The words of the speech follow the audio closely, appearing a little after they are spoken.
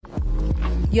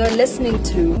You're listening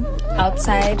to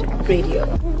Outside Radio.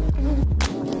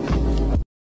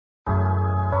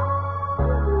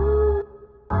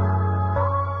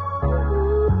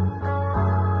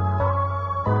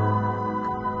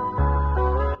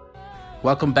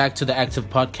 Welcome back to the Active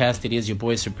Podcast. It is your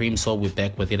boy Supreme Soul. We're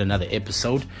back with yet another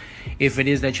episode. If it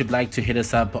is that you'd like to hit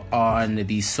us up on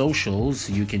the socials,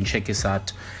 you can check us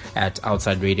out at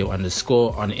Outside Radio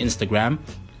 _ on Instagram.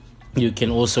 You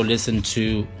can also listen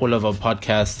to all of our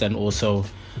podcasts and also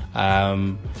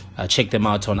check them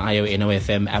out on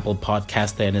IONOFM, Apple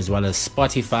Podcaster, and as well as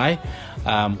Spotify.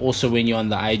 Also, when you're on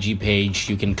the IG page,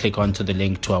 you can click onto the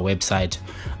link to our website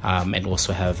and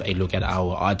also have a look at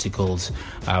our articles.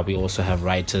 We also have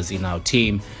writers in our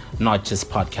team, not just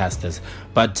podcasters.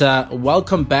 But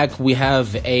welcome back. We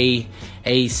have a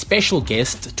special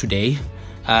guest today,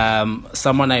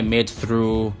 someone I met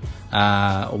through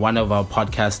one of our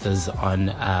podcasters on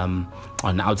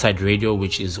Outside Radio,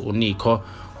 which is Uniko,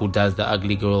 who does the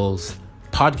Ugly Girls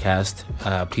podcast.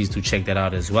 Please do check that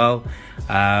out as well.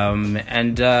 Man,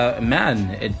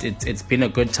 it's been a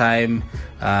good time.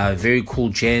 Very cool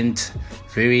gent,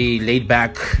 very laid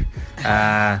back,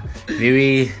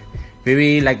 very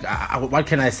like what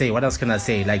can I say? What else can I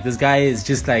say? Like, this guy is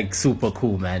just like super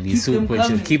cool, man. He's super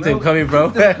chill. Keep them coming, bro.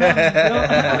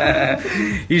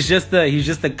 He's just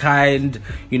a kind,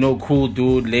 cool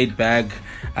dude, laid back.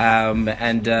 We're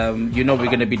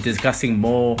gonna be discussing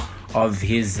more of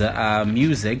his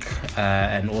music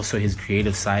and also his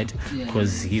creative side,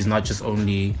 because he's not just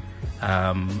only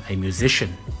a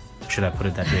musician. Should I put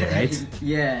it that way, right?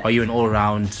 Yeah. Are you an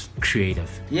all-round creative?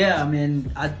 Yeah, I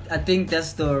mean, I think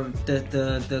that's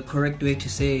the correct way to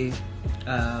say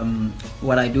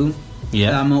what I do.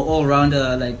 Yeah. I'm an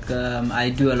all-rounder. Like, I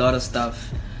do a lot of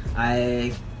stuff.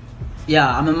 I'm a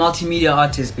multimedia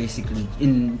artist, basically,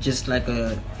 in just like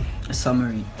a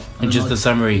summary. A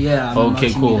summary. Yeah. I'm okay,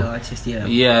 a multimedia cool. artist. Yeah.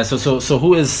 Yeah. So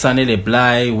who is Sanele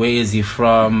Blaai? Where is he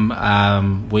from?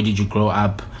 Where did you grow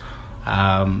up?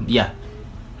 Yeah.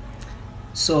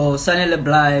 So Sanele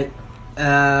Blaai,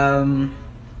 I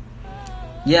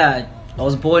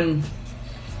was born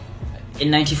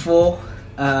in '94.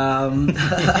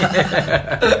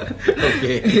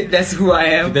 Okay. That's who I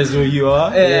am. That's who you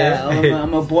are. Yeah.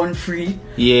 I'm a born free.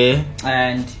 Yeah.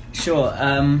 And sure.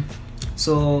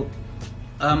 So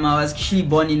I was actually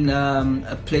born in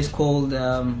a place called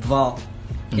Vaal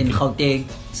in Gauteng,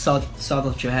 south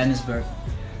of Johannesburg.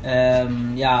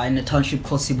 In a township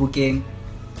called Sebokeng.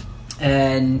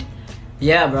 And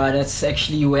bro, that's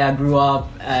actually where I grew up,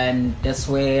 and that's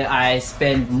where I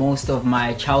spent most of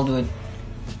my childhood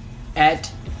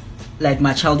at, like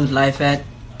my childhood life at.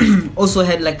 Also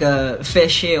had like a fair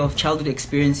share of childhood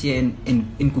experience here in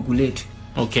Gugulethu.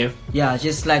 Okay. Yeah,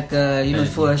 just like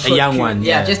for a short young period. one.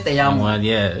 Yeah, just a young one.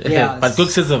 Yeah. But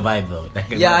Cooks is a vibe though.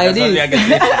 Yeah, it is.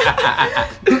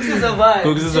 Cooks is a vibe.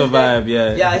 Cooks is a vibe.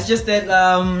 Yeah. Yeah, it's just that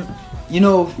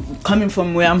coming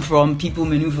from where I'm from, people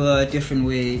maneuver a different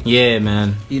way. Yeah,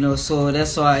 man. So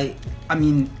that's why, I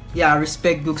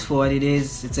respect Gooks for what it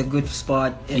is. It's a good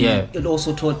spot. And it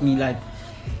also taught me, like,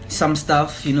 some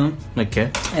stuff,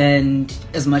 Okay. And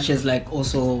as much as, like,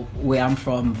 also where I'm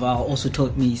from, Vaal also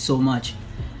taught me so much.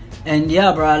 And,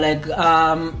 bro, like,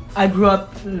 I grew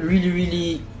up really,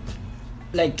 really,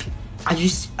 like, I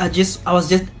was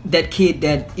just that kid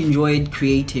that enjoyed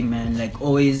creating, man. Like,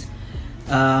 always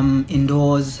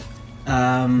indoors,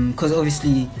 because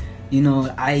obviously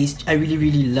I really,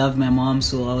 really loved my mom.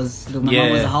 So my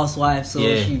mom was a housewife, so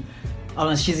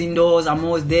she's indoors, I'm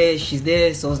always there, she's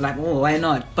there, so I was like, oh, why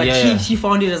not? But she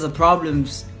found it as a problem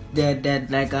that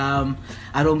like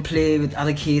I don't play with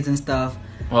other kids and stuff.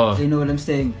 You know what I'm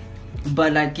saying?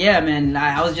 But like, man,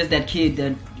 I was just that kid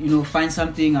that find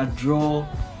something, I draw.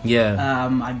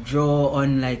 I draw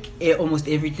on like almost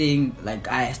everything. Like,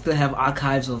 I still have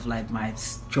archives of like my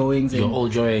drawings. Your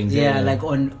old drawings. Like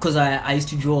because I used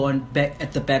to draw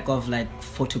at the back of like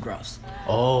photographs.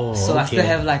 Oh, so okay. I still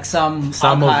have like some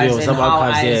archives and how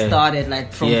I started,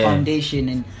 like from foundation.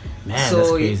 And man,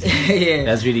 so that's crazy.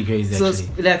 That's really crazy.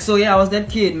 Actually, I was that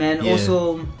kid, man.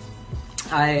 Also,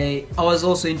 I was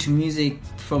also into music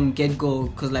from get-go,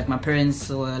 because like my parents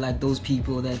were like those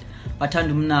people that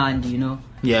bathanda umnandi,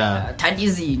 thanda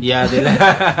izinto. Yeah, they like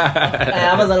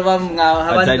abazali bami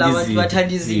bathanda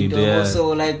izinto. Yeah. So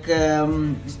like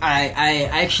I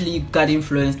actually got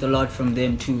influenced a lot from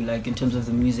them too, like in terms of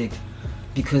the music,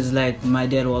 because like my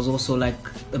dad was also like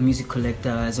a music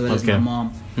collector as well as my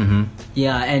mom.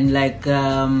 And like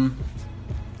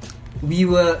we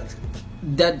were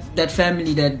that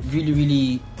family that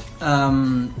really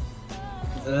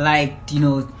liked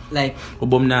like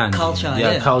Ubumnandi. culture.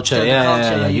 Yeah, culture. Yeah,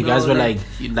 culture, yeah. You guys were like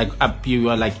you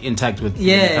were like intact with when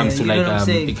Yeah, it comes to you know like what I'm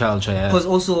saying? the culture. Yeah. because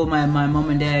also my mom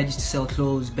and dad used to sell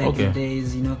clothes back in Okay. the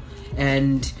days, you know,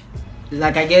 and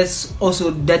like I guess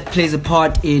also that plays a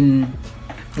part in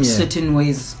certain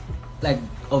ways like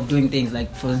of doing things,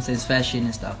 like for instance fashion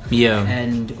and stuff. Yeah.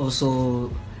 And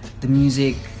also the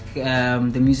music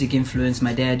influence.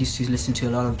 My dad used to listen to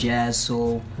a lot of jazz,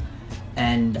 so,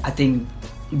 and I think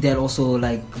that also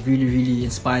like really really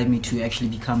inspired me to actually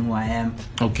become who I am.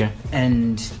 Okay.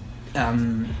 And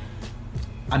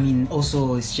I mean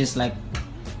also it's just like,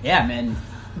 yeah man,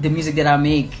 the music that I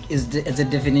make is it's a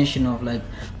definition of like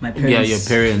my parents' Your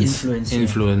parents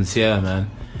influence. Yeah, man.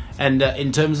 And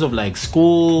in terms of like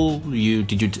school,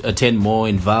 did you attend more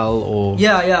in Vaal or?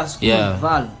 Yeah, school, Yeah.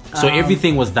 Vaal. So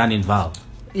everything was done in Vaal.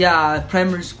 Yeah,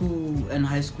 primary school and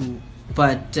high school,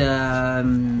 but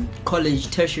college,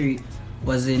 tertiary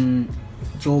was in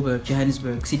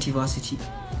Johannesburg, City Varsity.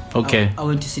 Okay. I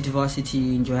went to City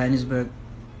Varsity in Johannesburg.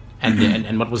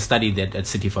 And what was studied at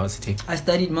City Varsity? I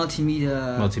studied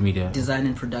multimedia design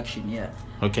and production. Yeah.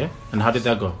 Okay. And how did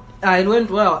that go? It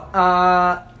went well.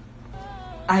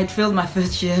 I had failed my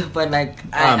first year, but like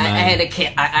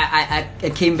I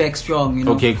came back strong, you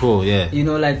know. Okay, cool, yeah. You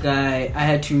know, like I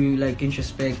had to like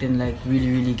introspect and like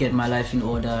really really get my life in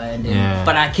order, and then,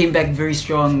 but I came back very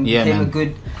strong. Yeah, became man.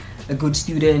 a good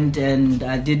student, and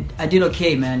I did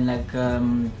okay, man. Like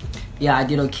I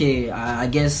did okay. I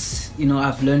guess, you know,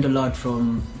 I've learned a lot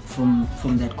from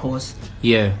that course.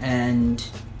 Yeah. And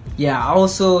yeah, I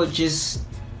also just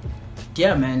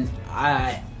man,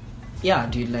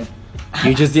 dude, like.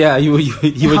 You just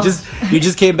you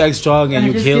just came back strong and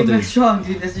you killed it. Strong,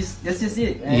 dude. That's just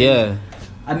it. And yeah.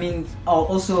 I mean,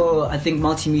 also I think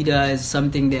multimedia is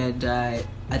something that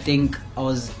I think I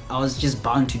was just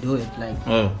bound to do it. Like,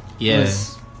 oh yeah,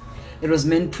 it was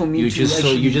meant for me. You just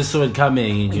saw it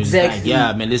coming. And exactly. Like,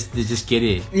 yeah, man. Let's just get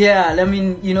it. Yeah, I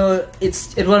mean, you know,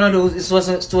 it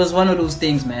was one of those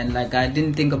things, man. Like I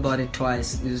didn't think about it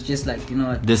twice. It was just like, you know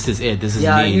what, this is it. This is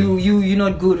yeah. me. You're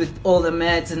not good with all the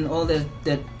maths and all that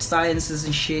sciences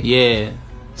and shit. Yeah.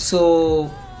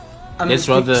 So I mean,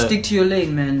 rather stick to your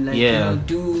lane, man. Like, yeah. You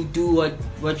know, do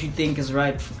what you think is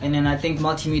right. And then I think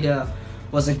multimedia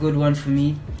was a good one for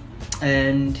me,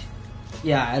 and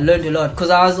yeah, I learned a lot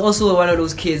because I was also one of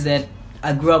those kids that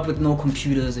I grew up with no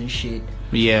computers and shit.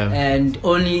 Yeah. And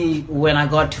only when I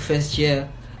got to first year,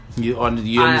 you started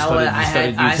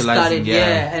utilizing.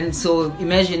 Yeah. And so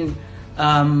imagine,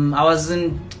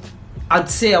 I'd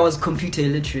say I was computer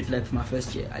illiterate like for my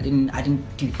first year. I didn't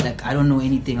do, like, I don't know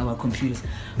anything about computers.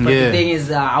 But the thing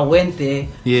is, I went there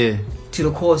to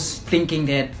the course thinking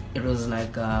that it was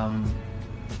like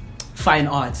fine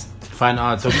arts. Fine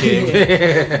arts,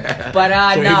 okay. But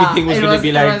so everything was going to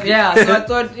be like... so I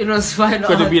thought it was fine arts.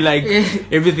 Going to be like...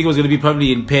 Everything was going to be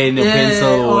probably in pen or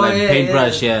pencil or like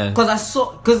paintbrush,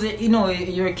 Because, you know,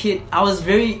 you're a kid. I was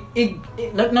very...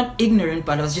 not ignorant,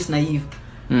 but I was just naive.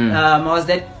 I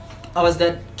was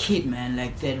that kid, man,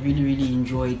 like, that really, really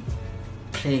enjoyed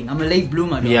playing. I'm a late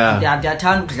bloomer, though. Yeah. They're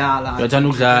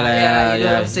yeah. You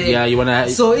know what I'm saying? Yeah, you want to...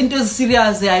 So into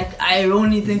serious, I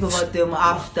only think about them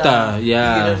after. Yeah. You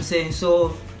know what I'm saying?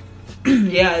 So,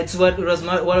 yeah, it was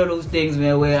one of those things,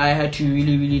 man, where I had to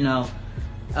really, really now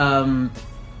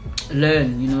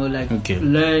learn, you know, like,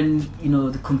 learn, you know,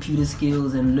 the computer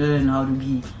skills and learn how to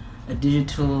be a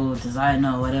digital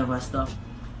designer or whatever stuff.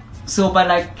 So, but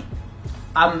like,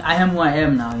 I am who I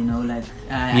am now, you know, like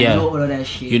I know all of that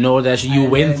shit. You know that shit. You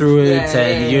went through it,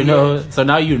 and you know. So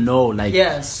now you know, like,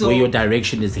 where your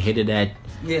direction is headed at.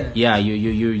 Yeah.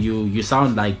 You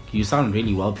sound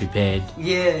really well prepared.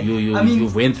 Yeah. I mean, you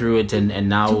went through it, and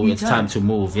now it's time to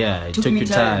move. Yeah. It took you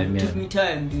time. It took me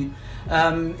time, dude.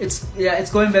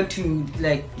 It's going back to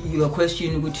like your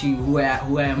question with you, who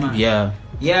am I? Yeah.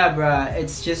 Yeah, bruh.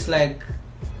 It's just like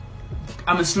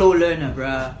I'm a slow learner,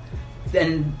 bruh.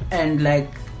 And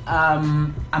like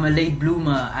I'm a late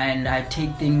bloomer, and I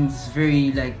take things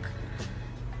very like,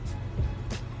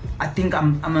 I think I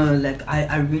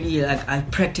really like, I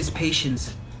practice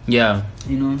patience. Yeah.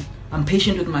 You know, I'm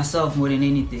patient with myself more than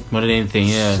anything.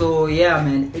 Yeah. So yeah,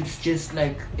 man, it's just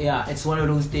like, it's one of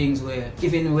those things where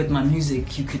even with my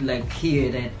music, you could like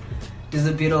hear that there's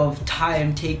a bit of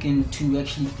time taken to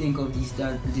actually think of these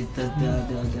the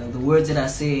words that I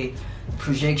say,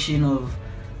 projection of,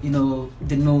 you know,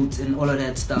 the notes and all of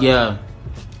that stuff. Yeah.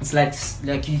 It's like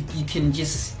you can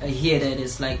just hear that.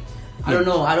 It's like, I don't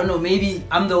know, maybe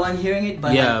I'm the one hearing it,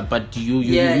 but but you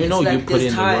know, like, you put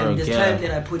in the work. There's time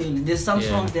that I put in. There's some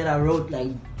songs that I wrote like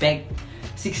back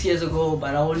 6 years ago,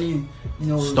 but I only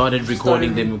started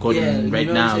recording right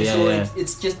now.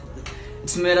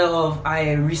 It's a matter of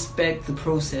I respect the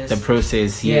process. The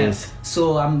process, yes.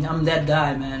 So I'm that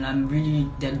guy, man. I'm really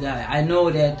that guy. I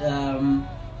know that.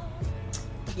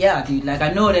 Dude. Like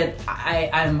I know that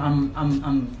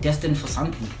I'm destined for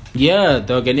something. Yeah,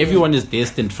 dog. And everyone is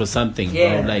destined for something,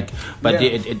 bro. Like, but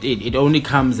it only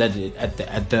comes at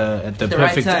the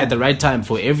perfect at the right time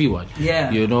for everyone.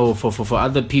 Yeah. For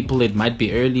other people it might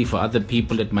be early. For other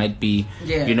people it might be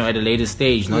at a later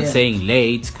stage. Not saying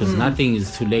late, because nothing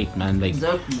is too late, man. Like,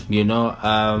 exactly.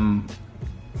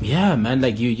 Yeah, man,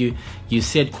 like you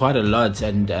said quite a lot,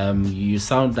 and you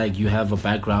sound like you have a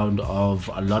background of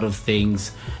a lot of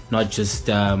things, not just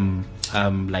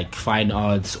like fine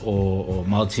arts or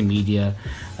multimedia,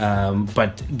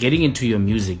 but getting into your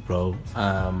music, bro.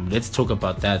 Let's talk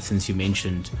about that, since you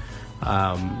mentioned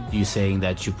you saying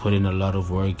that you put in a lot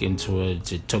of work into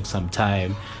it. It took some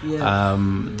time.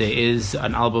 There is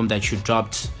an album that you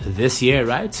dropped this year,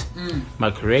 right? Am I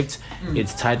correct?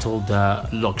 It's titled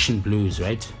Lokish Blues,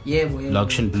 right?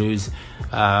 Lokish Blues.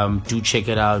 Do check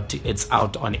it out. It's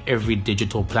out on every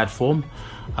digital platform.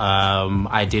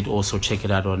 I did also check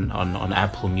it out on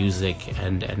Apple Music,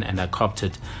 and I copped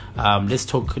it. Let's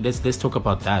talk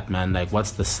about that, man. Like,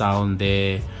 what's the sound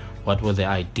there? What were the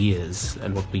ideas,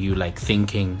 and what were you like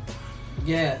thinking?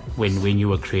 When you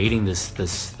were creating this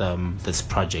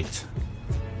project.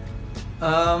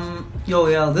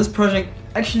 This project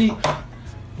actually,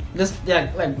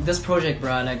 this project,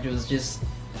 bro. Like, it was just,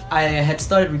 I had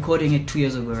started recording it 2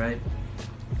 years ago, right?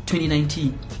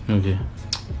 2019. Okay.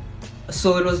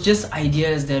 So it was just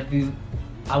ideas that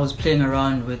I was playing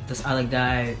around with this other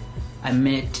guy I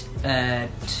met at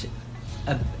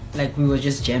we were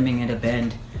just jamming at a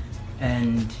band.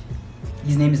 And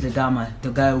his name is Ledama,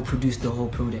 the guy who produced the whole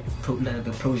project.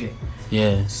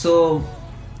 Yeah. So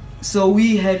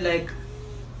we had like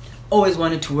always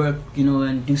wanted to work,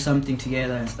 and do something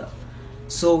together and stuff.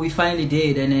 So we finally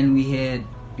did, and then we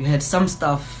had some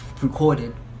stuff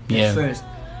recorded at first,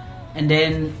 and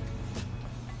then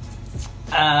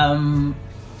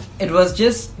it was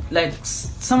just like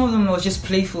some of them was just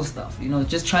playful stuff,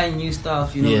 just trying new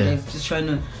stuff, like just trying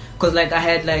to, cause like I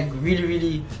had like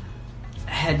really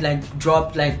had like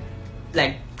dropped like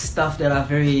stuff that are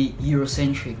very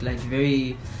Eurocentric, like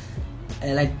very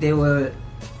like they were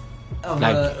of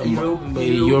like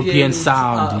European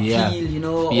sound, appeal,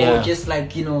 or just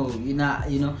like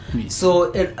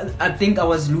So I think I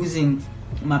was losing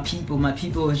my people. My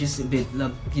people was just a bit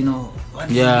like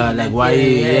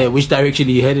which direction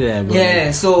you headed at,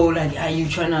 bro? So like, are you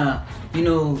trying to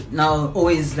now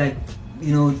always like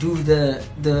do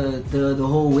the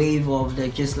whole wave of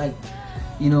like just like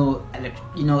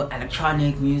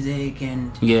electronic music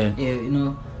and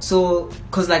so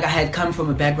because like I had come from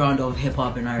a background of hip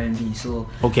hop and R&B, so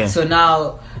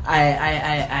now I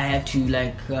had to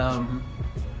like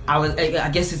I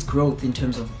guess it's growth in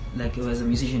terms of like as a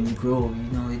musician you grow,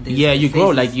 you grow,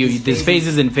 like there's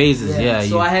phases and phases.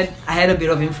 So I had a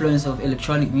bit of influence of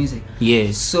electronic music,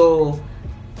 so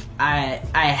I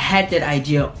had that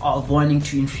idea of wanting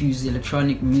to infuse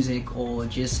electronic music or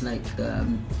just like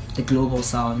the global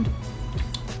sound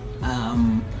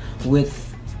with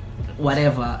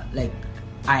whatever, like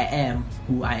I am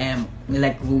who I am,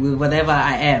 like whatever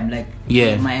I am, like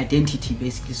my identity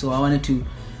basically. So I wanted to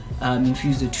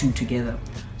infuse the two together.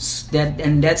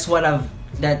 That's what I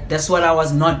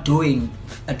was not doing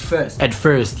at first. So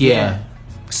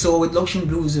with Lokish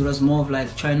Blues it was more of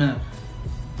like trying to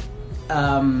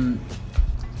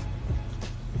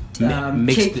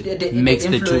mix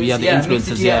the two, the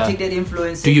influences. Take that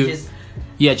influence.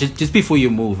 Just before you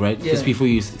move, right? Just before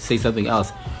you say something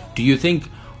else, do you think,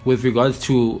 with regards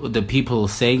to the people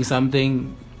saying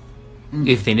something,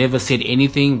 if they never said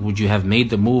anything, would you have made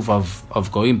the move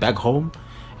of going back home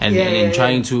and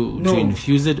trying to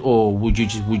infuse it, or would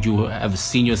you have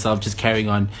seen yourself just carrying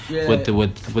on with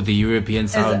the European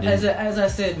sound? As I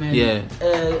said, man.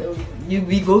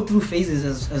 We go through phases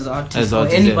as artists, or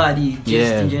anybody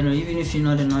in general, even if you're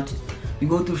not an artist, we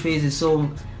go through phases. So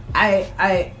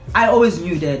I always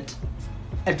knew that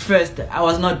at first I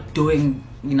was not doing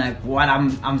like what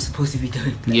I'm supposed to be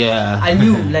doing. I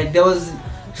knew like there was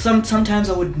sometimes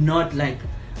I would not like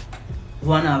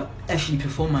wanna actually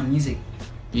perform my music.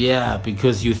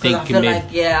 Because you think like,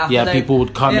 people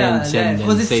would comment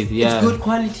and say it's good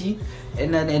quality,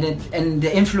 and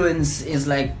the influence is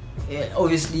like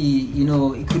obviously, you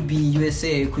know, it could be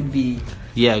USA, it could be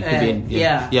it could be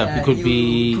it could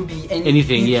be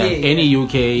anything, UK, any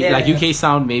UK, like UK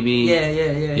sound maybe,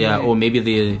 or maybe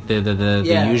the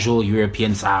usual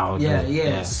European sound.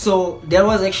 So there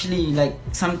was actually like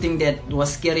something that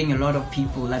was scaring a lot of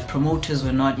people. Like promoters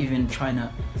were not even trying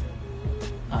to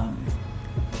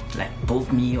like book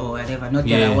me or whatever. Not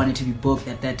that I wanted to be booked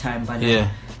at that time, but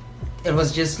it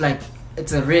was just like,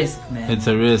 it's a risk, man. It's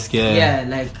a risk,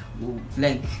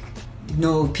 like you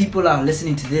know, people are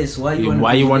listening to this. Why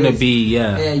you want to be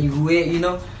you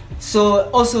know. So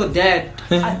also that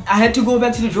I had to go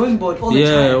back to the drawing board all the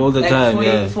time. All the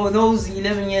time. For those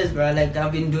 11 years, bro, like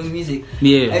I've been doing music.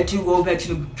 I had to go back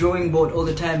to the drawing board all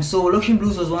the time. So Lokish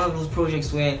Blues was one of those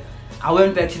projects where I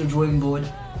went back to the drawing board,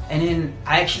 and then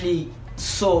I actually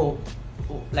saw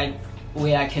like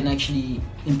where I can actually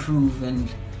improve and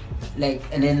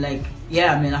then I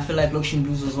feel like Lokish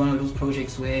Blues was one of those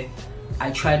projects where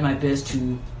I tried my best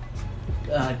to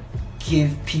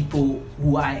give people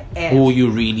who I am, who you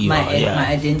really my are, my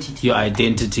identity, your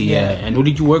identity. And who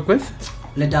did you work with?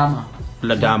 Ladama,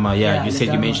 you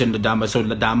said you mentioned Ladama, so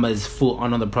Ladama is full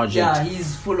on the project. Yeah,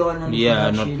 he's full on the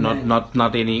project.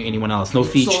 not anyone else, no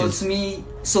features. So it's me.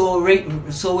 So with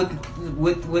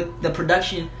the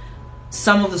production,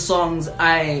 some of the songs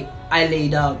I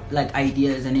laid out like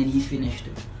ideas, and then he finished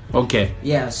it. Okay.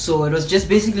 Yeah, so it was just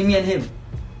basically me and him,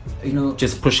 you know,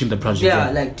 just pushing the project.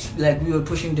 Like we were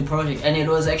pushing the project, and it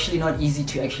was actually not easy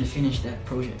to actually finish that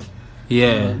project.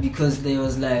 Because there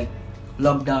was like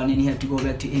lockdown, and he had to go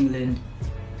back to England,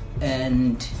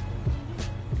 and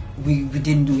we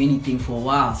didn't do anything for a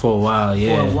while.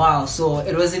 So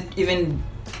it wasn't even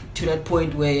to that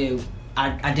point where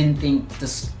I didn't think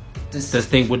this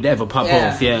thing would ever pop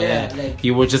off. Like,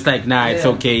 you were just like, nah, it's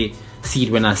okay, see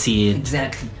it when I see it.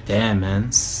 Exactly. Damn,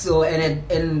 man. So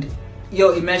and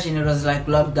imagine it was like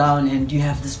lockdown, and you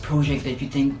have this project that you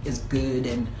think is good,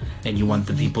 and you want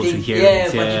the people to hear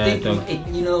it. But you think,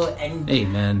 you know, and hey,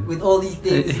 man, with all these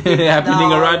things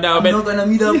happening around now, I'm not gonna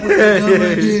meet up with them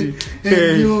again.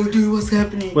 And, dude, what's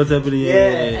happening?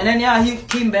 And then he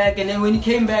came back, and then when he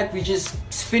came back, we just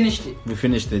finished it.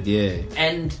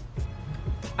 And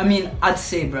I mean, I'd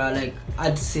say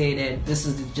that this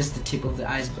is just the tip of the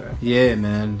iceberg. Yeah,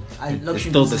 man. It's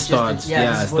still the start. It's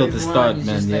still the start,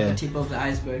 man. It's just like the tip of the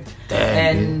iceberg.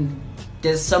 Damn, and dude,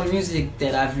 there's some music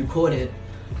that I've recorded,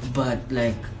 but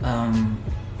like,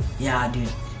 you're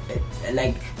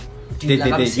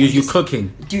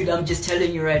cooking. Dude, I'm just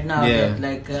telling you right now that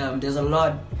like, there's a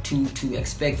lot to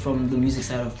expect from the music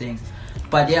side of things.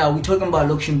 But we're talking about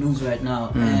Lokish Blues right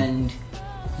now, and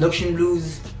Lokish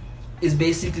Blues is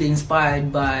basically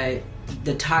inspired by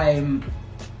the time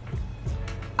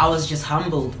I was just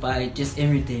humbled by just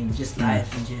everything, just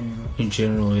life in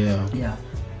general. Yeah,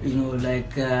 you know,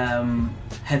 like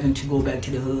having to go back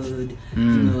to the hood, you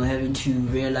know, having to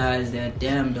realize that,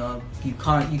 damn dog, you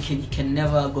can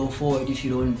never go forward if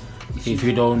you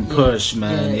don't push,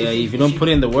 man. If you don't put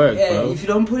in the work, bro. If you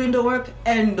don't put in the work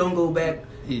and don't go back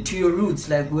to your roots,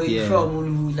 like where you're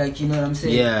from, like, you know what I'm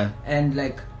saying? And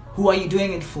like, who are you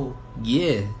doing it for?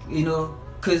 You know,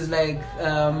 because like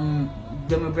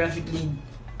demographically,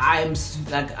 I'm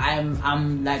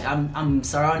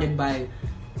surrounded by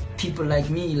people like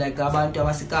me, like abantu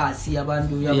abasikasi,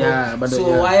 abantu yabo.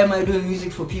 So why am I doing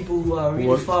music for people who are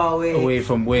really far away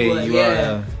from where you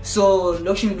are? So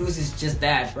Lokish Blues is just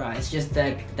that, bro. It's just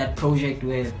that project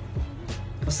where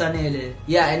Sanele,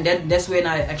 and that's when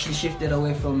I actually shifted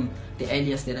away from the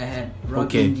alias that I had, Rock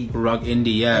Indie,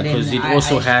 because it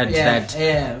also had that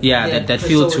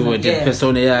feel to it, that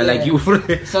persona, like you. So I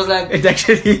was like, it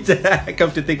actually,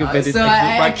 come to think of it. So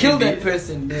I killed that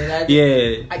person,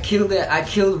 dude. I killed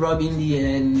Rock Indie,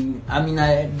 and I mean,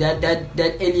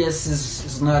 that alias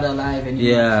is not alive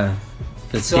anymore.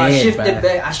 So I shifted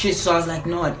back. So I was like,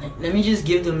 no, let me just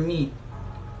give them me.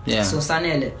 So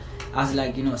Sanele, I was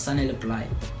like, Sanele Blaai.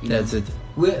 That's it.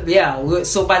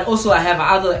 So, but also I have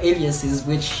other aliases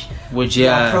which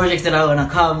are projects that are gonna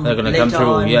come. They're gonna come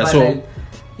through.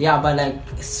 But like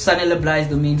Sanele Blaai is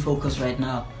the main focus right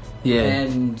now.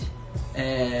 And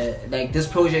like this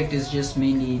project is just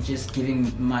mainly just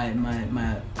giving my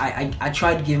I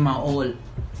try to give my all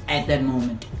at that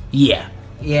moment.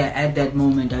 At that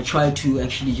moment I try to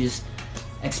actually just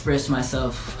express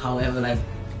myself, however, like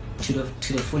to the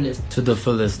fullest.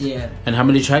 And how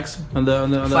many tracks on the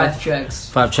 5 tracks.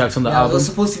 5 tracks on the album. It was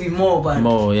supposed to be more, but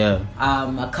more.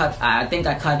 I think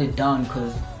I cut it down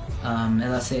because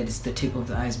As I said, it's the tip of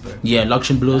the iceberg. Yeah,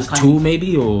 Lokish Blues 2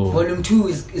 maybe, or Volume 2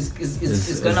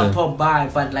 is gonna pop by,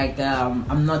 but like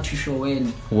I'm not too sure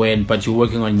when. But you're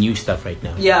working on new stuff right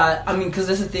now. Yeah, I mean, because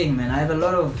that's the thing, man. I have a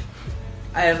lot of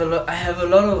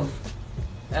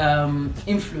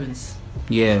influence.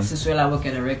 Yeah. Since I work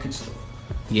at a record store.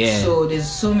 Yeah. So there's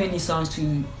so many sounds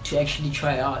to actually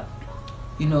try out.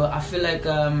 You know, I feel like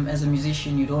as a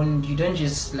musician, you don't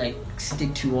just like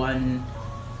stick to one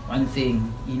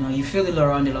thing. You know, you fiddle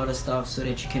around a lot of stuff so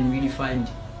that you can really find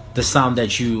the sound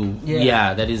that you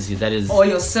that is or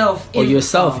yourself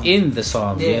in the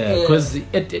song. Because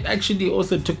it actually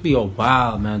also took me a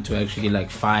while, man, to actually like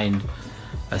find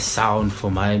a sound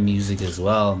for my music as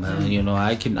well, man. You know,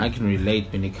 I can relate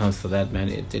when it comes to that, man.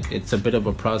 It's a bit of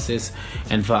a process,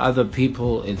 and for other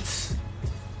people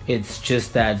it's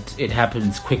just that it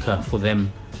happens quicker for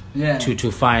them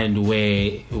to find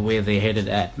where they're headed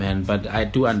at, man. But I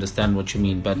do understand what you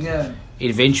mean, but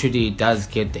eventually it does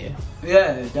get there.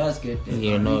 Yeah, it does get there.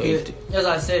 You know, as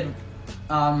I said,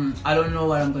 I don't know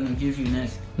what I'm gonna give you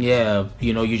next. Yeah,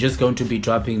 you know, you're just going to be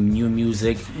dropping new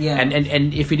music. Yeah.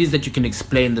 And if it is that you can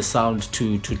explain the sound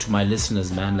to my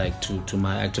listeners, man, like to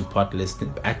my active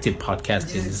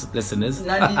podcast listeners.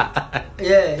 Yeah.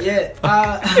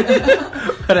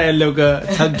 But I look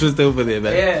tongue twist over there,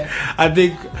 man. Yeah. I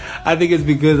think it's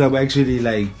because I'm actually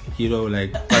like, you know,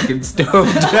 like fucking stoned.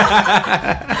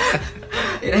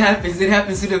 It happens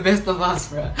to the best of us,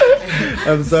 bro.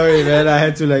 I'm sorry, man. I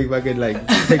had to like fucking like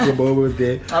take a moment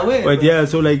there. But yeah,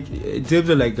 so like in terms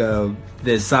of like the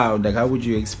sound, like how would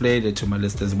you explain it to my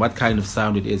listeners? What kind of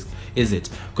sound it is it?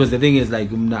 Because the thing is,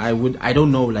 like I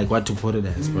don't know like what to put it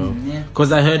as, bro.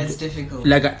 Because I heard it's difficult.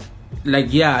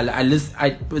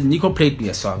 Nico played me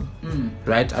a song,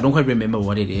 right? I don't quite remember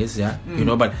what it is, you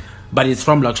know, but it's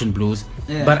from Lokish Blues.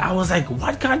 Yeah. But I was like,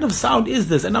 what kind of sound is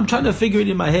this? And I'm trying to figure it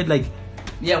in my head, like.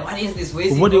 Yeah, what is this?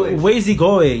 Where is he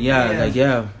going? As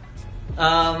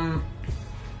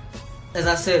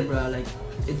I said, bro, like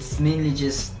it's mainly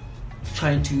just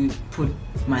trying to put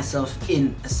myself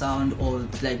in a sound, or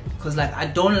like, cause like I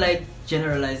don't like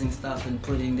generalizing stuff and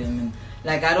putting them in.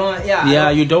 Like I don't.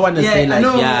 You don't want to say like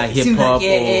hip hop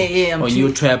or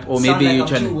new trap, or maybe like you're I'm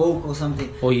trying too woke or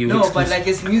something. Or you no, but like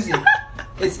it's music.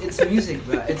 it's music,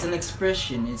 bro. It's an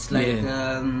expression. It's like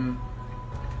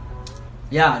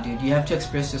yeah, dude, you have to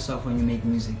express yourself when you make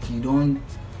music. You don't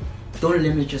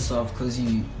limit yourself, because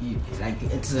you like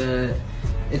it's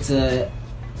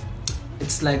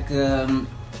like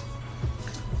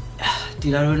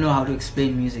dude, I don't know how to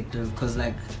explain music, dude, because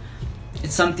like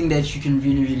it's something that you can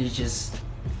really, really just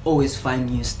always find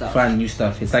new stuff.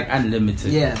 It's like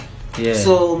unlimited. Yeah.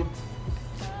 So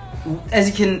as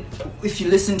you can, if you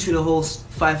listen to the whole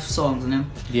 5 songs,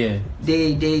 they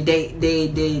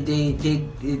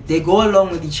go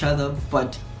along with each other,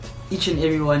 but each and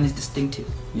every one is distinctive.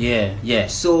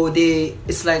 So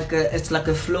it's like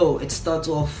a flow. It starts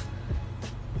off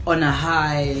on a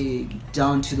high,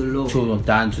 down to the low.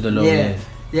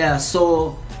 Yeah.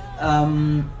 So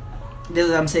that's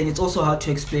what I'm saying. It's also hard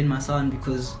to explain my sound,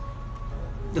 because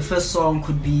the first song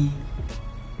could be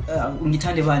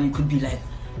it could be like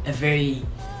a very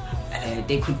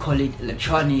they could call it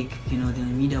electronic, you know, the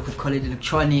media could call it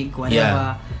electronic,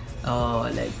 whatever,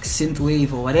 like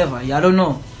synthwave or whatever. I don't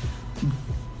know.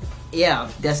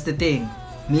 That's the thing.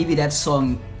 Maybe that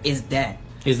song is that.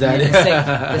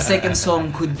 The second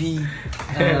song could be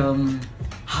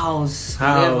house,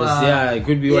 whatever. It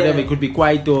could be whatever. It could be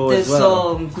kwaito as well. The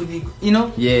song could be, you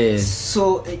know.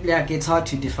 So like it's hard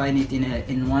to define it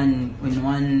in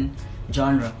one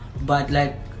genre, but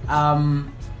like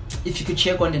if you could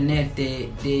check on the net, they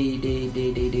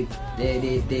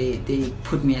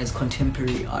put me as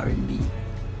contemporary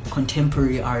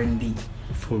R&B.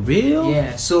 For real?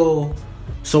 Yeah. So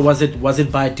was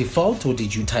it by default, or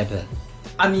did you type that?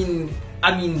 I mean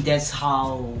that's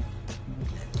how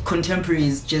contemporary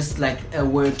is, just like a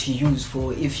word to use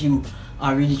for if you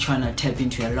are really trying to tap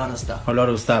into a lot of stuff.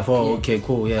 Okay,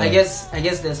 cool. Yeah. I guess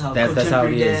that's how it is.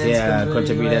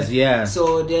 Contemporary dance.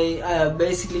 So they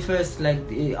basically first, like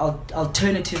the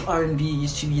alternative R&B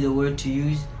used to be the word to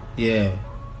use.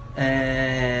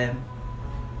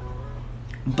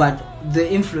 But the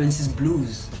influence is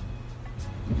blues.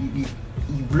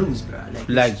 Blues, bro.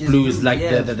 Like blues, blues, like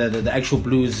the actual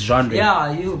blues genre.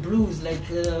 Yeah, blues, like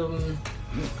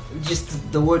just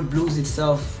the word blues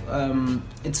itself.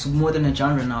 It's more than a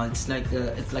genre now. It's like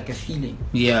a feeling.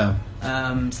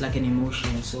 It's like an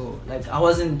emotion. So like there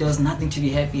was nothing to be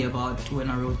happy about when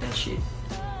I wrote that shit.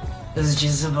 It was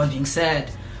just about being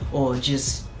sad, or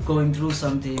just going through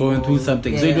something. So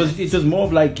it was more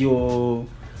of like your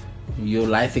your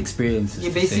life experiences.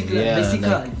 Yeah, basically, that's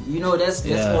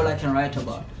all I can write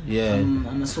about. Yeah,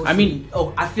 I'm a socially.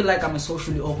 I feel like I'm a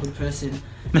socially awkward person,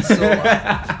 so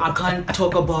I can't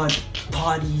talk about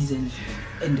parties and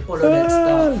all of that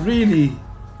stuff. Really?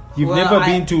 You've never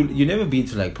been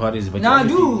to like parties, but no, I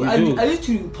do. I used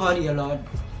to party a lot,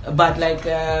 but like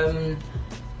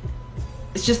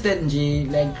it's just that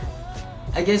like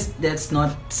I guess that's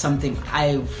not something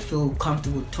I feel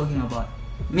comfortable talking about.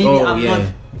 Maybe I'm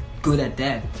not good at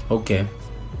that. Okay.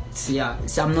 So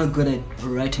I'm not good at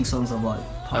writing songs about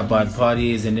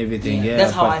parties and everything. Yeah,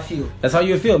 that's how I feel. That's how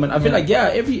you feel, man. I feel like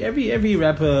every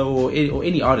rapper or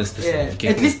any artist. At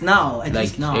least now.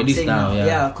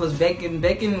 Yeah, because back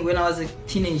in when I was a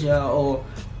teenager, or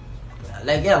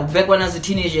back when I was a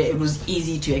teenager, it was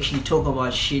easy to actually talk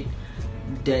about shit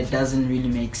that doesn't really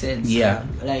make sense. Yeah,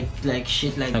 like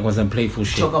shit like wasn't playful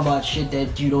shit. Talk about shit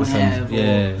that you don't have.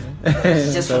 Yeah,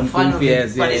 it's just for fun of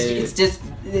it. But it's just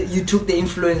you took the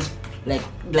influence like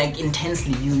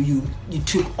intensely. You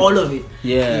took all of it.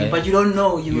 Yeah. But you don't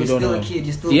know. You were still a kid.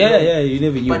 You still you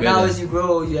never knew. But now as you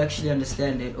grow, you actually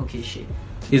understand it. Okay, shit.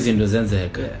 He's in the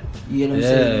Zenzek. Yeah. You know what I'm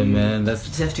saying? Yeah, man. You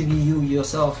just have to be you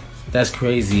yourself. That's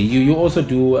crazy. You also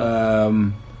do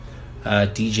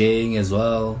DJing as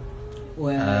well.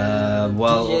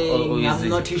 DJing, I'm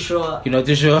not too sure. You're not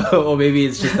too sure, or maybe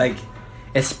it's just like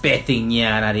a spare thing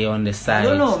on the side. I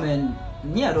don't know, man.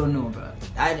 I don't know, bro.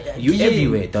 You DJing,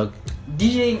 everywhere, dog.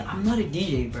 DJing, I'm not a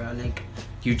DJ, bro. Like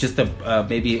you just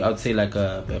maybe I'd say like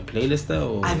a playlister,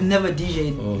 or I've never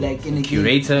DJed like in a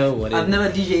curator. Gig. Whatever. I've never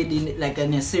DJed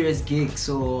in a serious gig,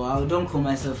 so I don't call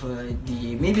myself a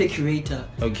DJ. Maybe a curator.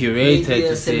 A curator, maybe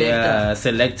to selector.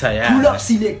 Selector, yeah. Pull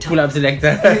up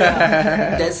selector.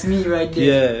 Yeah, that's me right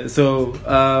there. Yeah. So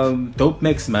dope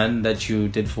mix, man, that you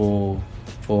did for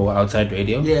Outside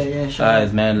Radio. Yeah, sure.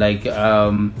 Man, like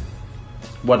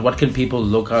what can people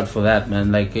look out for that,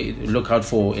 man? Like look out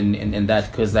for in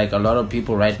that, because like a lot of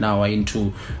people right now are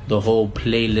into the whole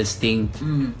playlisting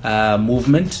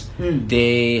movement.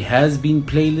 There has been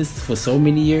playlists for so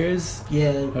many years,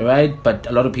 right? But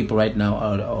a lot of people right now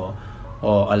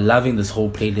are loving this whole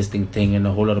playlisting thing, and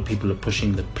a whole lot of people are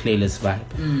pushing the playlist vibe.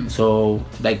 So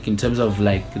like in terms of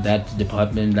like that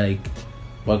department, like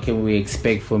what can we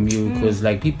expect from you? Because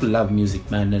like people love music,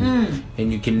 man,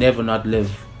 and you can never not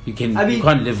live. You can't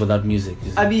live without music.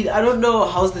 I don't know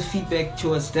how's the feedback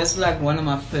towards. That's like one of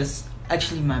my first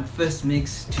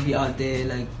mix to be out there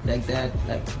like that.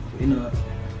 Like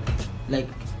like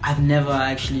I've never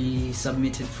actually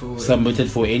submitted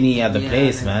for any other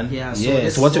place, man. Yeah.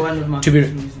 So what's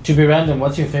to be random?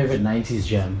 What's your favorite '90s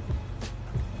jam?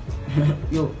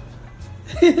 Yo,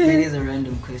 that is a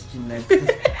random question. Like,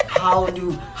 how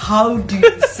do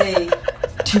you say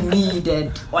to me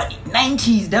that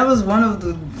 90s? That was one of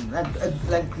the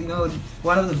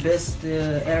one of the best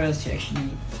eras to actually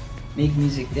make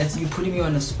music. That's you putting me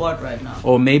on the spot right now.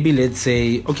 Or maybe let's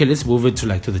move it to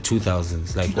the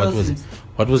 2000s. Like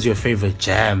what was your favorite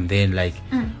jam then? Like,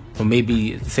 or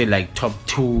maybe say like top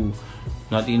 2.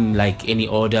 Not in like any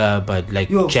order, but like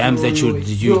jams that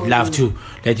you'd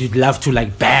love to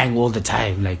like bang all the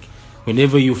time. Like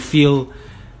whenever you feel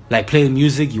like playing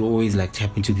music, you always like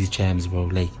tap into these jams, bro.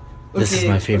 Like this is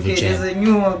my favorite jam. There's a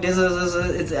new one.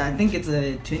 I think it's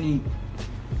a 20.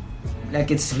 Like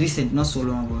it's recent, not so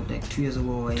long ago, like 2 years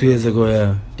ago. 2 years ago,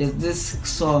 yeah. There's this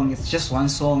song. It's just one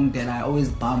song that I always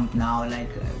bump now, like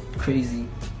crazy,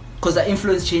 because the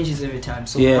influence changes every time.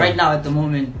 So right now at the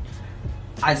moment,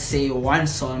 I'd say one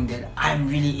song that I'm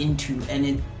really into,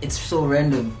 and it's so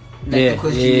random,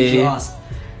 because you asked.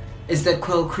 It's that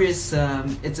Quell Chris.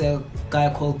 It's a guy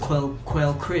called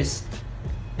Quell Chris,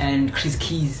 and Chris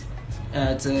Keys.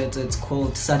 It's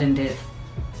called Sudden Death.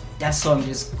 That song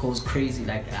just goes crazy.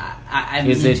 Like I'm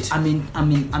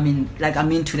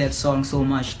into that song so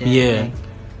much that like,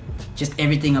 just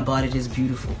everything about it is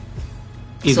beautiful.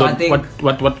 I think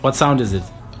what sound is it?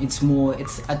 It's more.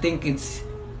 I think it's.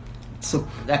 So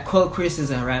like Quell Chris is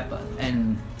a rapper,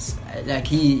 and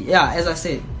like as I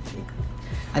said,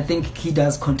 I think he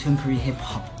does contemporary hip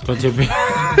hop. So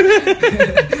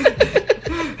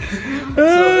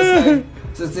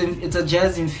it's a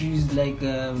jazz infused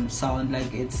sound,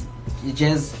 like it's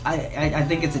jazz. I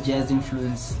think it's a jazz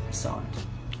influence sound.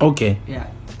 Okay. Yeah,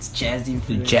 it's jazz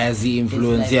influence. Jazzy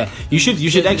influence. Like, you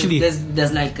should actually.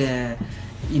 There's like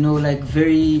like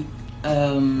very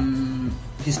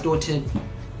distorted.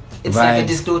 It's like a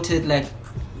distorted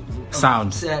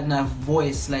sound.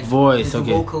 Voice. Okay. The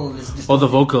vocal is distorted. Oh, the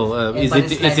vocal. Is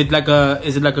it like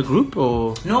a group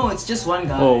or? No, it's just one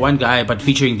guy. Oh, one guy, but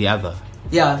featuring the other.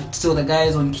 Yeah. So the guy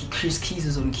is on Chris Keys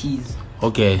is on keys.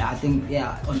 Okay. I think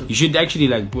on the You should actually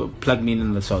like plug me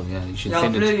in the song. Yeah, you should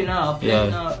send I'll play it. you now. I'll play Yeah.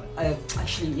 you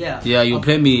now. Yeah, you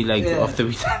play me like Yeah. off the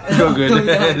beat. So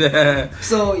good.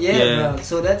 So Yeah. bro.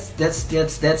 So that's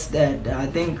that. I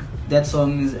think that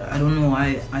song is, I don't know,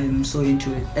 I'm so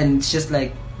into it, and it's just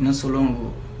like not so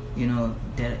long ago,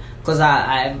 that, because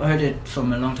I've heard it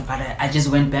from a long time, but I just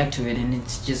went back to it, and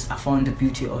it's just, I found the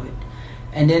beauty of it.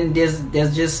 And then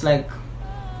there's just like,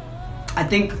 I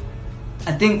think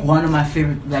one of my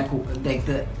favorite, like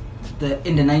the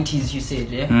in the 90s, you said,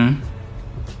 yeah. Mm.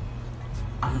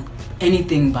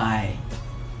 Anything by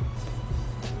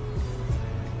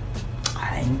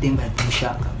Boom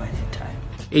Shaka by that time.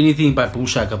 Anything by Boom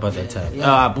Shaka by that time.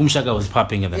 Yeah. Boom Shaka was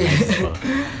popping in the 90s, bro.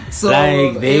 So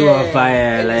like they were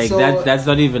fire. Like so, that's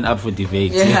not even up for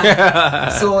debate. Yeah.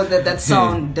 So that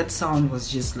sound was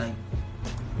just like,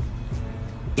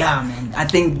 yeah, man. I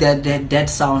think that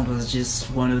sound was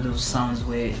just one of those sounds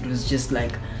where it was just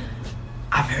like,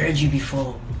 I've heard you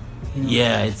before.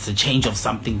 Yeah, it's a change of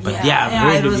something, but I've it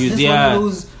heard of was you. just Yeah. it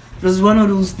was one of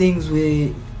those things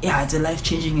where, it's a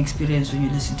life-changing experience when you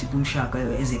listen to Boom Shaka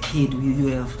as a kid. You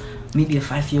have maybe a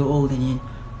 5-year-old, and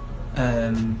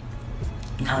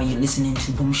now you're listening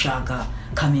to Boom Shaka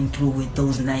coming through with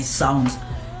those nice sounds.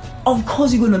 Of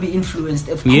course you're gonna be influenced.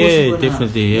 Of course you're gonna,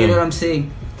 definitely. Yeah. You know what I'm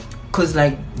saying? Cause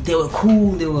like they were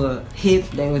cool, they were hip,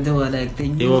 they were like the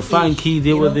new They were age, funky.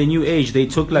 They were the new age. They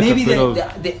took like maybe a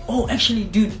bit of. actually,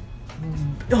 dude.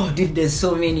 Oh, dude, there's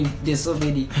so many.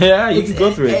 Yeah, you can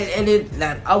go through it. And it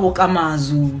like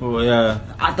Awokamazu, Oh yeah.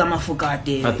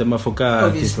 Atamafukate.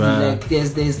 Obviously, Obviously, like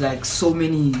there's like so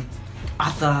many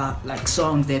other like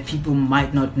songs that people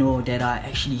might not know that are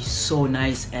actually so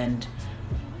nice and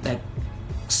like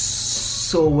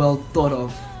so well thought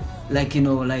of, like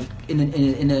like in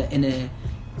an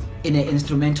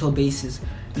instrumental basis,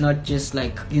 not just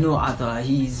like Arthur.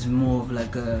 He's more of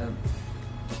like a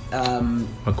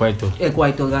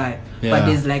Kwaito guy, Yeah. but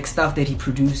there's like stuff that he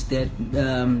produced that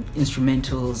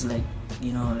instrumentals like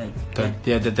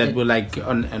that were like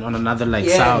on another like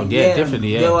sound. Yeah,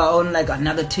 definitely. Yeah. They were on like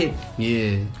another tip.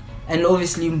 Yeah. And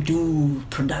obviously do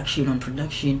production,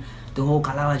 the whole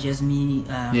Kalawa Jasmine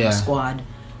squad.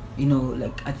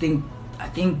 Like I think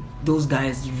those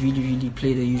guys really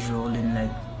played a huge role in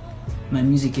like my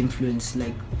music influence.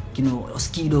 Like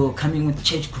Oskido coming with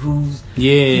church grooves.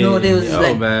 Yeah. There was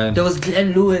man. there was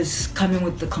Glenn Lewis coming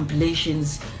with the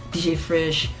compilations. DJ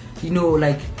Fresh.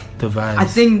 Like the vibes. I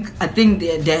think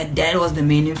that was the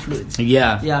main influence.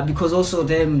 Yeah. Yeah, because also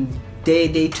them they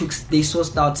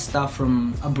sourced out stuff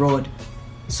from abroad.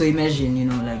 So imagine,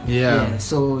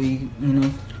 so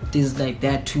there's like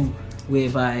that too,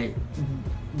 whereby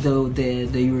the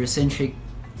Eurocentric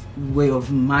way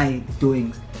of my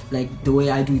doings, like the way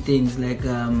I do things, like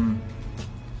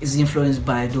is influenced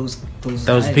by those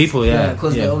guys. people,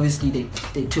 because they obviously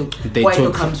they took.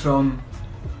 Kwaito comes from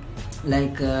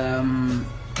like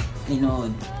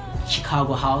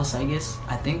Chicago house, I guess.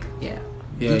 I think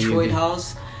Detroit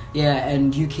house,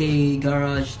 and UK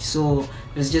garage. So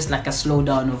it's just like a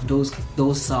slowdown of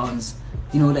those sounds.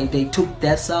 Like they took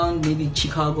that sound, maybe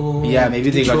Chicago, maybe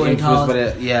they got Detroit influenced by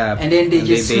house, it, and then they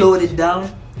just slowed it down.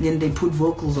 Then they put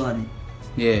vocals on it.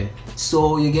 Yeah.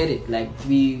 So you get it. Like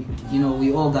we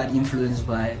all got influenced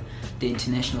by the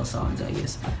international sounds, I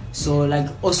guess. So like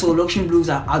also Lokish Blues,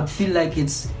 I feel like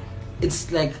it's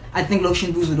like I think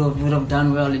Lokish Blues would have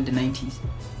done well in the 90s.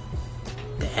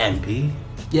 Damn, B.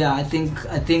 Yeah, I think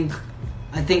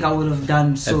I would have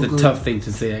done so good. That's a tough thing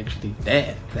to say, actually.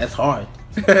 Damn, that's hard.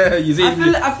 You say I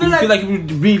feel like it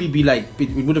would really be like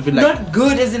it would have been like not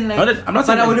good as in like. I'm not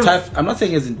saying like tough. I'm not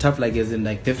saying as in tough, like as in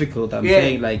like difficult. I'm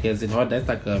saying like as in hard. That's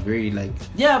like a very like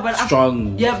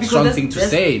strong thing to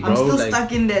say, bro. I'm still like,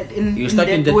 stuck in that. You're stuck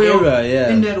in that era,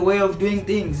 in that way of doing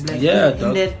things, like in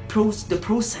that the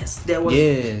process that was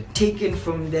taken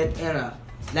from that era.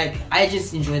 Like I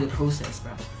just enjoy the process,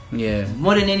 bro. Yeah.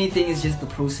 More than anything, it's just the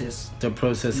process. The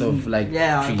process of like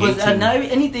because now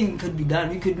anything could be done.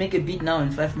 We could make a beat now in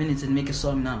 5 minutes and make a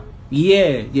song now.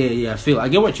 Yeah. I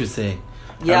get what you're saying.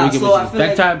 Yeah.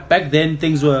 Back then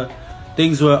things were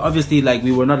obviously like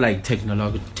we were not like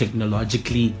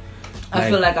technologically. I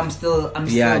feel like I'm still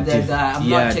that guy. I'm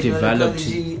not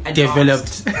technologically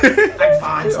developed,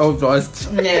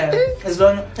 advanced. Yeah.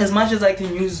 As much as I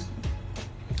can use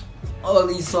all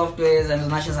these softwares, and as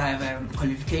much as I have a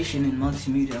qualification in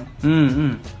multimedia,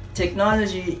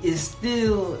 technology is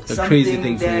still something crazy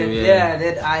thing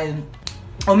that I,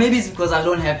 or maybe it's because I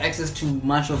don't have access to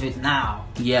much of it now.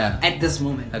 Yeah. At this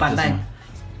moment,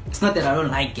 it's not that I don't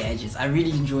like gadgets. I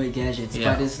really enjoy gadgets,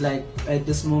 but it's like at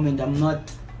this moment I'm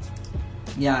not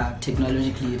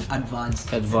technologically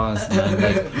advanced. Man.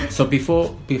 Like, so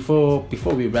before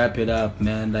we wrap it up,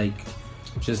 man, like,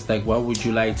 just like, what would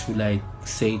you like to like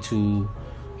say to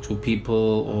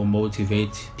people or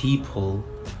motivate people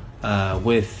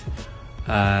with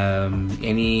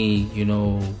any, you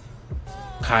know,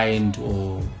 kind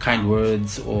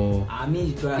words, or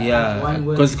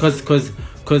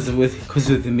because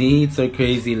with me it's so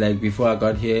crazy. Like, before I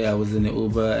got here, I was in an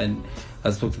Uber and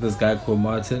I spoke to this guy called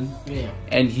Martin,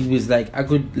 and he was like, I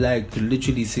could like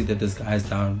literally see that this guy's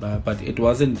down, but it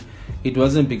wasn't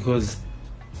because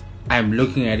I'm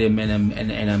looking at him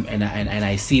and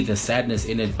I see the sadness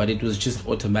in it, but it was just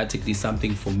automatically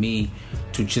something for me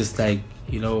to just like,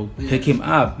 you know, pick him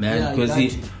up, man,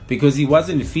 because he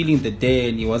wasn't feeling the day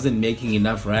and he wasn't making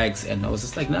enough rags, and I was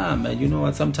just like, nah, man, you know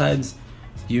what? Sometimes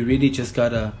you really just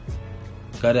gotta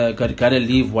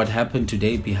leave what happened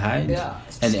today behind,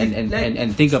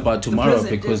 and think about tomorrow,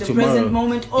 because the tomorrow, present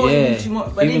moment, even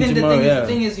tomorrow. But even the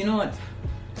thing is, you know what?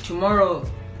 Tomorrow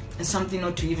is something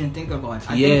not to even think about.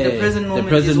 I think the present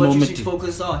moment is what you should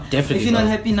focus on. Definitely. If you're not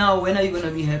happy now, when are you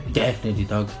gonna be happy? Definitely,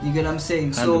 dog. You get what I'm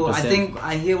saying? So 100%. I think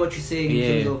I hear what you're saying. In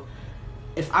terms of,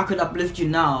 if I could uplift you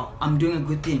now, I'm doing a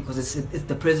good thing, because it's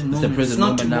the present moment. It's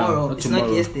not tomorrow. It's not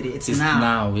yesterday. It's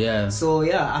now. Yeah. So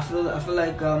yeah, I feel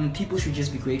like people should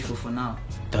just be grateful for now.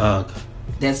 Dog.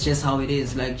 That's just how it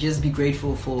is. Like, just be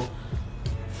grateful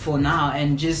for now,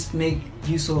 and just make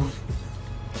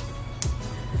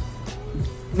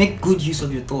good use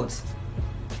of your thoughts,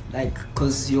 like,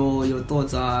 because your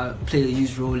thoughts play a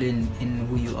huge role in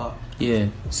who you are.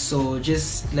 So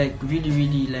just like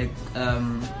really like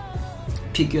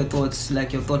pick your thoughts.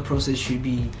 Like, your thought process should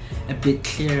be a bit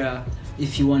clearer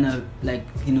if you want to, like,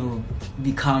 you know,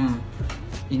 become,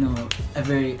 you know, a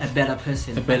better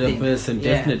person.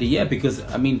 Definitely. Because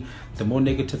I mean, the more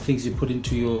negative things you put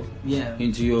into your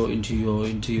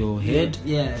head,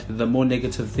 the more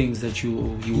negative things that you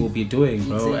will be doing,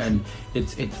 bro. And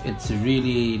it's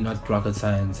really not rocket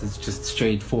science. It's just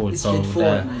straightforward.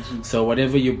 So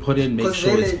whatever you put in, make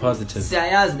sure it's positive. It's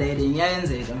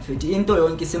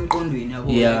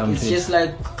just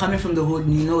like coming from the hood,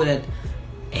 and you know that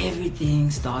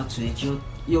everything starts with your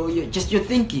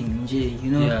thinking, you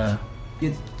know.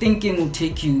 Your thinking will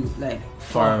take you like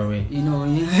far away, you know,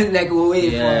 like way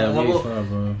far,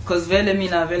 bro. Because vele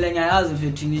ngayazi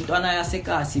mfethu ngintwana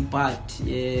yasekasi, but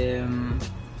I'm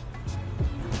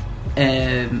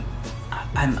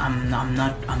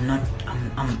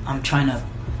trying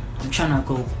to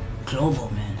go global,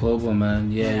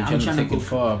 man. You're trying to take it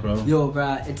far, bro. Yo,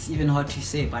 bro, it's even hard to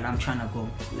say, but I'm trying to go.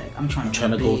 Like, I'm trying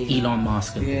to go Elon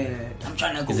Musk. I'm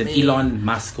trying to go. Is it Elon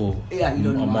Musk or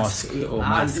Elon Musk?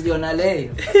 Elon LA.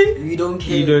 We don't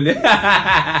care.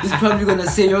 He's probably gonna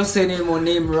say your surname or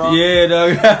name wrong. Yeah,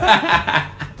 dog.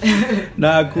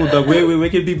 Nah, cool, dog. Where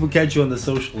can people catch you on the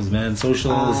socials, man?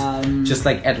 Just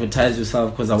like advertise yourself,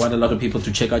 because I want a lot of people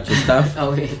to check out your stuff.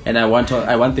 And I want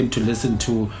them to listen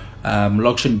to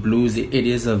Lokish Blues. It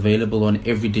is available on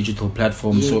every digital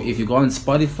platform. So if you go on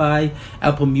Spotify,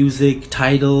 Apple Music,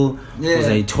 Tidal,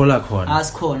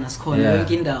 Ask Corn.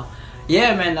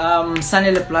 Yeah, man.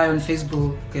 Sanele Blaai on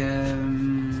Facebook,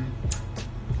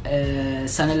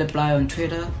 Sanele Blaai on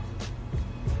Twitter,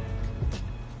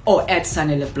 or at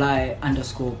Sanele Blaai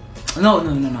 _ No.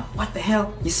 What the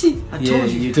hell? You see, I told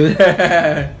you. You told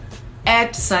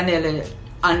at Sanele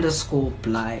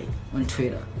 _Blaai on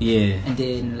Twitter. And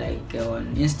then like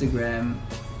on Instagram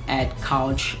at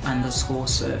couch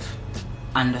 _surf_.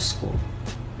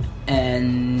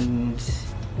 And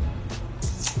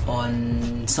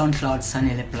on SoundCloud,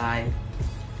 Sanele Blaai.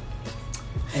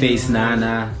 Face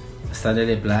Nana,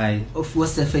 Sanele Blaai.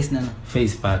 What's the Face Nana?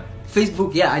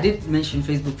 Facebook, yeah, I did mention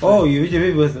Facebook first. Oh, you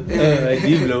was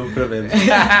problem.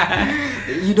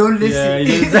 You don't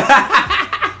listen.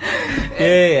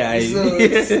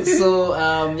 So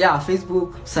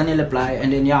Facebook, Sanele Blaai,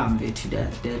 and then I'm there to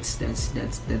that.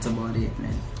 That's about it,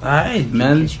 man. Alright,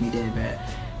 man. Catch me there, man.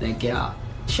 Like,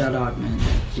 shout out, man.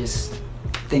 Just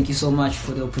thank you so much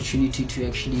for the opportunity to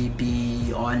actually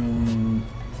be on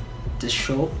the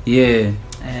show.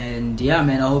 And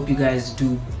man, I hope you guys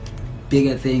do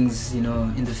bigger things, you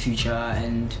know, in the future.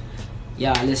 And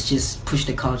let's just push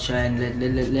the culture and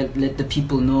let the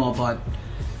people know about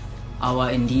our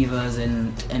endeavors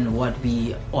and what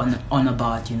we on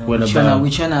about, you know. We're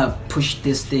trying to push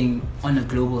this thing on a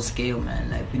global scale, man.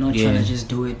 Like, we're not trying to just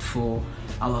do it for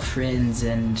our friends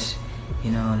and,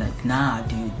 you know, like, nah,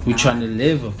 dude. We're trying to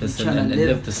live of this and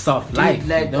live the soft life.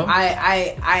 Like, you know?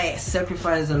 I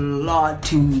sacrifice a lot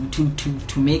to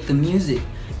make the music,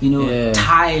 you know.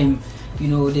 Time, you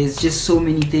know, there's just so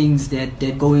many things that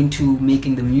go into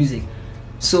making the music.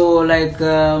 So like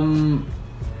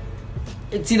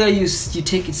it's either you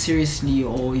take it seriously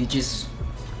or you just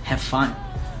have fun.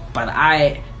 But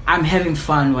I'm having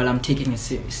fun while I'm taking it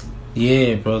seriously.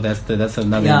 Yeah, bro, that's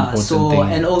another important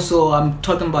thing. And also I'm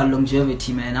talking about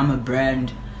longevity, man. I'm a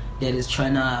brand that is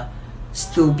trying to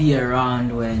still be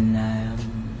around when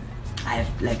I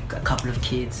have like a couple of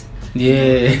kids.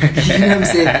 Yeah. You know what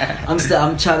I'm saying?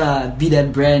 I'm trying to be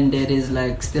that brand that is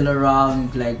like still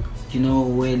around, like, you know,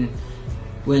 when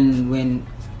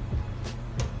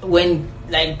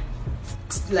like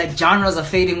genres are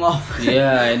fading off.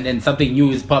 Yeah, and something new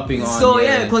is popping on. So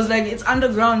yeah, because like it's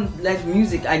underground like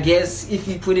music, I guess, if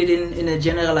you put it in a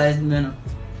generalized manner.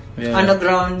 Yeah.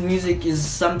 Underground music is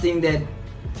something that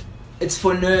it's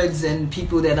for nerds and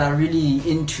people that are really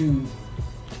into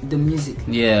the music.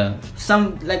 Yeah.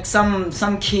 Some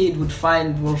kid will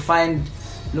find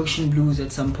Lokish Blues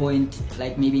at some point,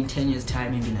 like maybe in 10 years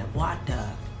time, and be like,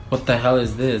 what the hell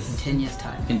is this? In 10 years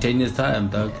time. In 10 years time,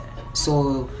 dog. Yeah.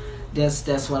 So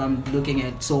that's what I'm looking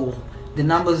at. So the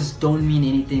numbers don't mean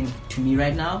anything to me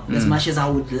right now. As much as I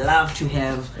would love to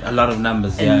have a lot of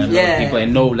numbers, a lot of people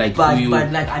and know like but who you...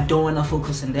 but like I don't want to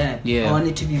focus on that. Yeah. I want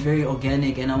it to be very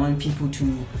organic, and I want people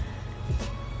to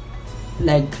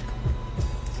like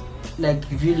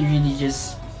really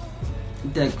just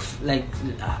like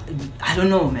I don't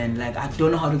know, man. Like I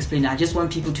don't know how to explain it. I just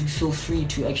want people to feel free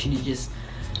to actually just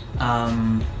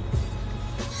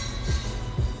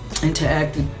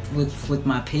interact with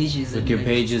my pages. With your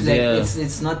pages, like, yeah.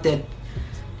 It's not that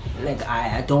like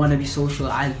I don't want to be social.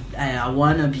 I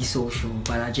want to be social,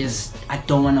 but I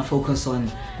don't want to focus on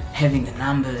having the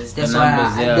numbers. That's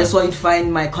that's why you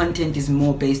find my content is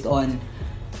more based on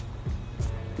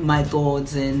my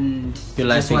thoughts and your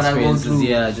life just what experiences. I go through.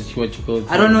 Yeah, just what you go through.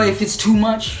 I don't know if it's too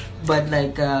much, but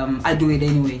like I do it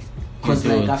anyways because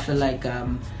like I feel like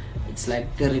it's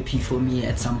like therapy for me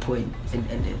at some point,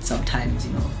 and sometimes,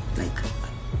 you know, like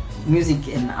music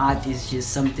and art is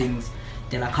just some things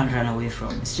that I can't run away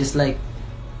from. It's just like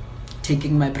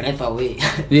taking my breath away.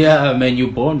 Yeah, man,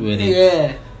 you're born with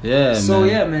it. Yeah. So man.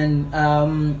 Yeah,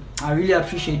 man. I really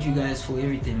appreciate you guys for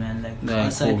everything, man. Like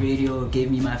Outside Radio gave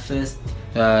me my first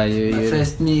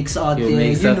first mix out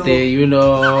there. You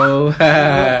know.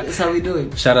 That's how we do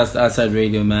it. Shout out to Outside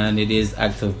Radio, man. It is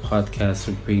Active Podcast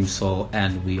Supreme Soul,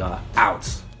 and we are out.